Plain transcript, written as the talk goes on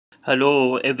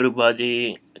Hello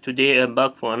everybody, today I'm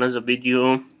back for another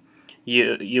video.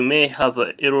 You may have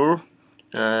an error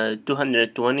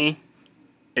 220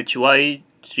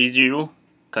 HY0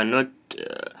 cannot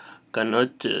uh,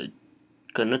 cannot uh,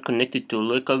 cannot connect it to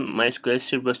local MySQL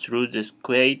server through the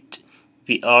squad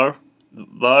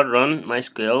var run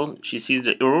MySQL. She sees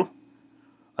the error.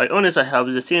 I honestly have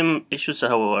the same issues,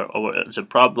 however the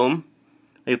problem.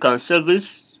 You can solve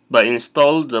this by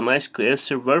install the MySQL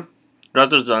server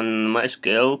rather than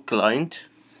mysql-client.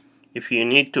 If you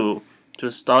need to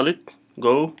install it,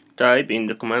 go type in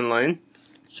the command line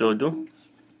sudo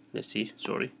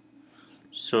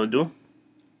sudo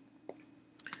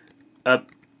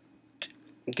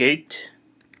apt-get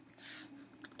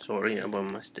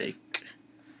about mistake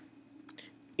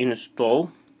install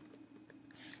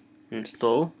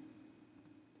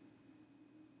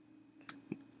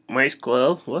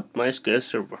MySQL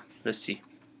server. Let's see.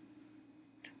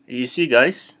 You see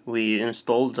guys, we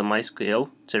installed the MySQL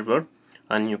server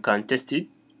and you can test it.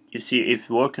 You see if it's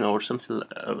working or something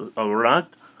or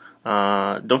not.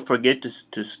 Don't forget to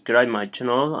subscribe my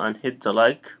channel and hit the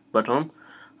like button,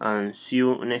 and see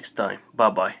you next time.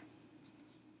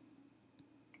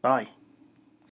 Bye.